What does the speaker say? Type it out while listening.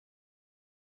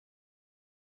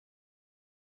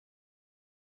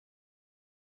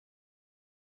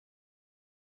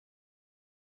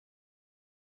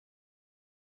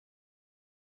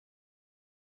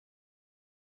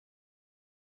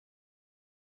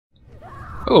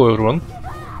Hello everyone.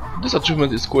 This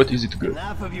achievement is quite easy to get.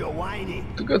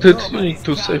 To get it, you need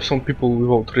to save some people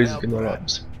without raising any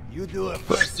alarms.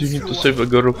 First, you need to save a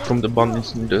girl from the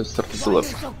bandits in the start of the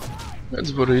level.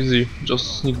 It's very easy,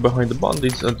 just sneak behind the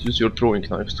bandits and use your throwing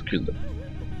knives to kill them.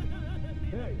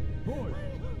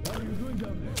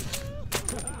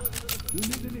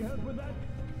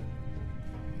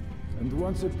 And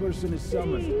once a person is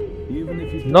summoned, even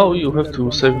if you now you have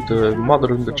to save the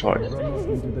mother and the child.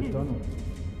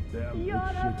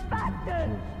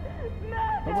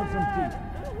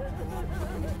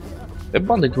 A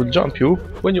bandit will jump you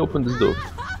when you open this door.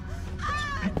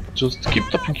 Just keep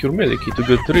tapping your melee key to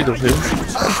get rid of him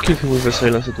and kill him with a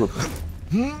silenced weapon.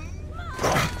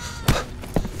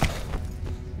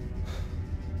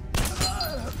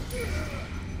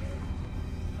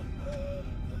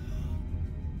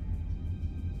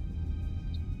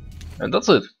 And that's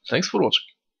it. Thanks for watching.